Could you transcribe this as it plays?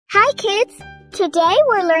Hi kids! Today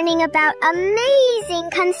we're learning about amazing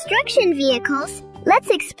construction vehicles. Let's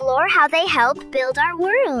explore how they help build our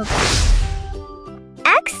world.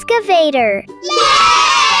 Excavator!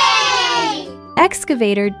 Yay!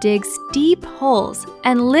 Excavator digs deep holes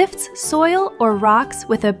and lifts soil or rocks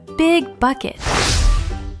with a big bucket.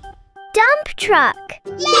 Dump truck!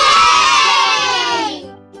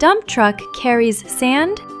 Yay! Dump truck carries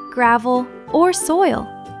sand, gravel, or soil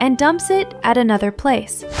and dumps it at another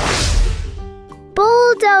place.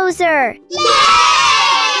 Bulldozer!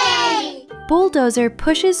 Yay! Bulldozer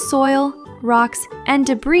pushes soil, rocks, and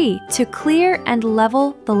debris to clear and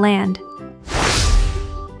level the land.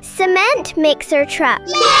 Cement mixer truck!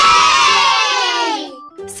 Yay!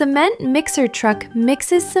 Cement mixer truck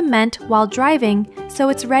mixes cement while driving so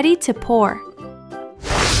it's ready to pour.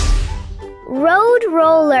 Road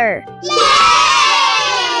roller! Yay!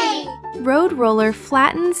 Road roller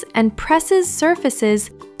flattens and presses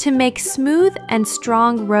surfaces to make smooth and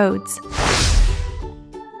strong roads.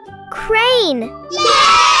 Crane!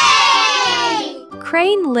 Yay!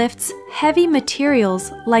 Crane lifts heavy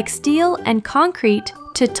materials like steel and concrete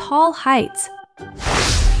to tall heights.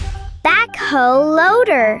 Backhoe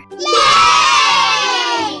loader! Yay!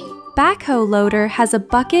 Backhoe loader has a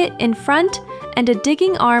bucket in front and a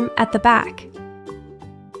digging arm at the back.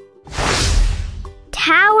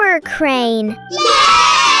 Tower crane!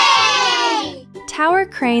 Yay! Tower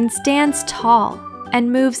crane stands tall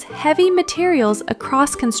and moves heavy materials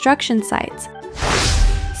across construction sites.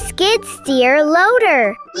 Skid steer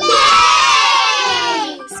loader!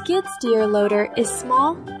 Yay! Skid steer loader is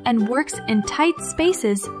small and works in tight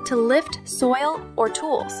spaces to lift soil or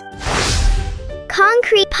tools.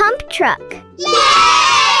 Concrete pump truck! Yay!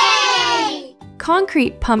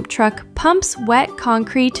 Concrete pump truck pumps wet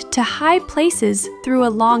concrete to high places through a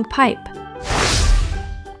long pipe.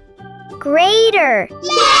 Grader!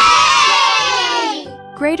 Yay!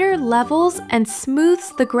 Grader levels and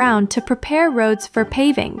smooths the ground to prepare roads for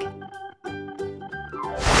paving.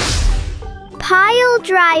 Pile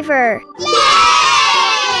driver!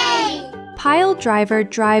 Yay! Pile driver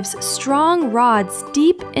drives strong rods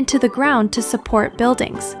deep into the ground to support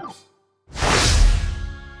buildings.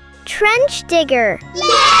 Trench digger!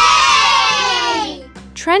 Yay!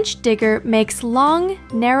 Trench digger makes long,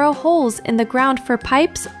 narrow holes in the ground for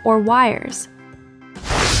pipes or wires.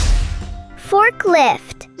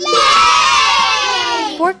 Forklift!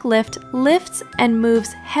 Yay! Forklift lifts and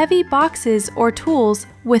moves heavy boxes or tools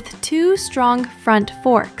with two strong front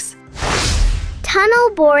forks.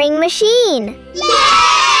 Tunnel boring machine! Yay!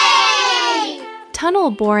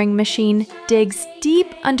 Tunnel boring machine digs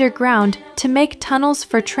deep underground to make tunnels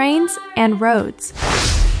for trains and roads.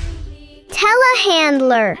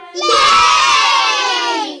 Telehandler!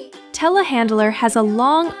 Yay! Telehandler has a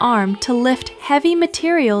long arm to lift heavy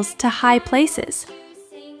materials to high places.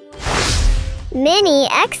 Mini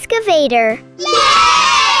excavator!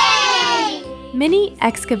 Yay! Mini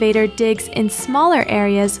excavator digs in smaller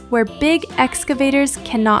areas where big excavators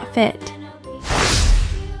cannot fit.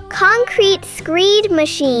 Concrete screed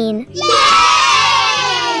machine!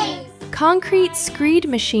 Yay! Concrete screed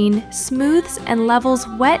machine smooths and levels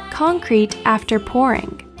wet concrete after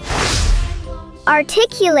pouring.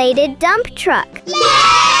 Articulated dump truck!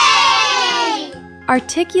 Yay!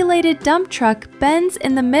 Articulated dump truck bends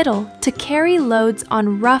in the middle to carry loads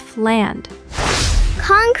on rough land.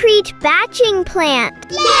 Concrete batching plant!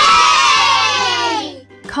 Yay!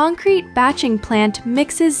 Concrete batching plant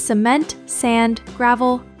mixes cement, sand,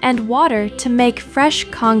 gravel, and water to make fresh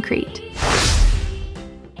concrete.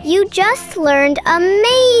 You just learned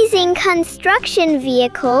amazing construction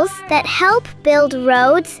vehicles that help build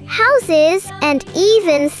roads, houses, and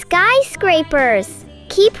even skyscrapers.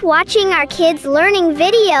 Keep watching our kids' learning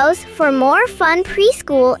videos for more fun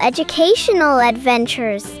preschool educational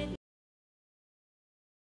adventures.